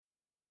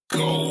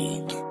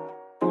Gold.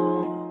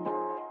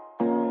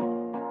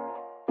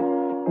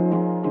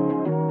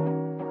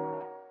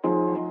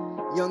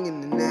 Young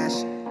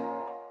International.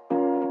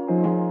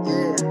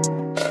 Yeah.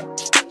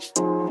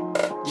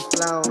 You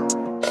flown.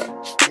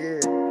 Yeah.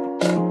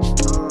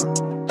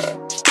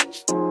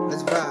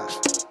 Let's vibe.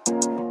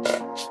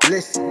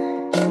 Listen.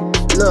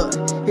 Look,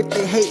 if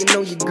they hating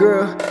on your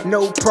girl,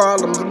 no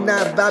problem. You're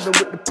not vibing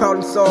with the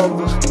problem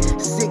solver.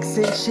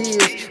 6-inch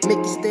heels make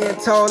you stand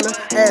taller.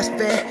 Ass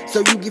fat, so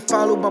you get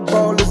followed by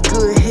ballers.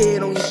 Good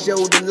head on your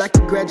shoulder, like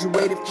you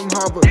graduated from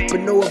Harvard.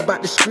 But know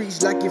about the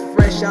streets like you're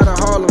fresh out of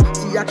Harlem.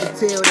 See, I can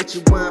tell that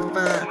you wine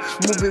fine.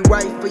 Move it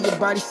right for your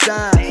body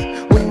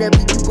size. Whenever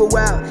you go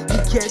out, you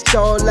catch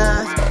all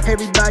eyes.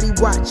 Everybody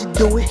watch you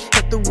do it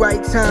at the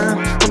right time.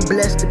 I'm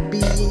blessed to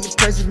be in your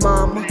presence,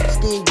 mama.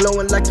 Skin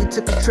glowing like you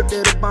took a trip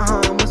to the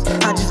Bahamas.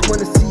 I just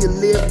wanna see you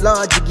live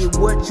large and get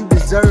what you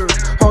deserve.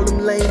 All them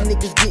lame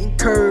niggas getting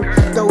curved.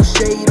 Throw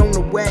shade on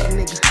the whack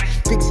nigga.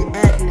 Fix your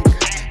act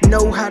nigga.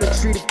 Know how to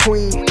treat a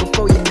queen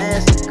before you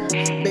ask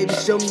nigga. Baby,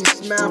 show me a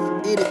smile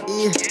from ear to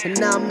ear, and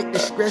now I'll make the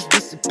stress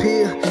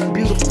disappear.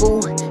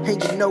 Beautiful,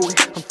 and you know it.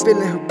 I'm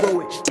feeling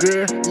heroic,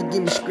 girl. You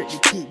give me script to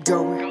keep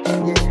going.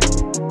 Yeah.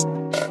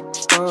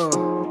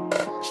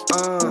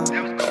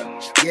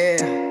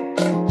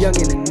 Yeah. Young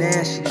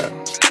International.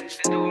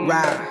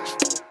 Ryder.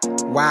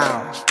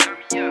 Wow.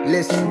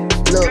 Listen,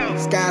 look,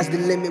 sky's the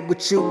limit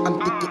with you. I'm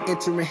thinking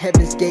entering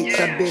heaven's gates.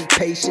 I've been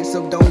patient,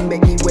 so don't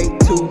make me wait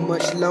too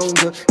much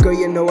longer. Girl,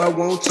 you know I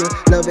want you.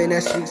 Loving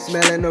that sweet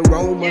smelling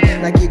aroma,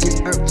 like you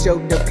just earned your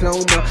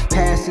diploma.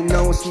 Passing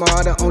on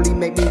smarter, only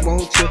make me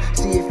want you.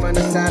 See it from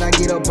the side, I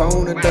get a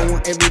boner. Don't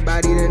want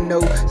everybody to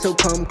know, so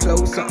come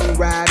closer. I'm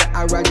Ryder,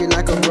 I ride you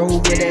like a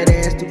rover. That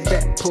ass too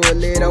fat,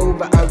 pull it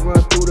over. I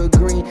run through the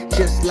green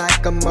just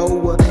like a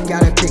mower.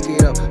 Gotta pick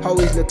it up,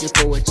 always looking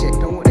for a check.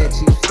 Don't want that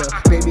cheap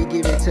stuff, baby,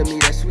 give it to me,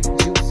 that sweet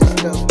juicy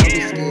stuff. Don't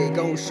be scared,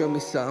 gon' show me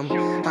something.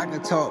 I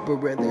can talk, but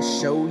rather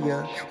show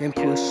ya. And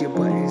push your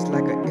buttons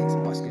like an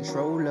Xbox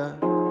controller.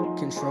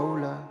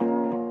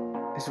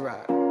 It's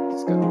right,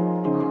 let's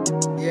go.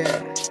 Yeah,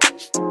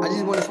 I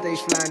just wanna stay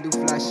fly and do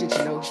fly shit,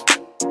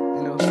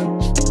 you know.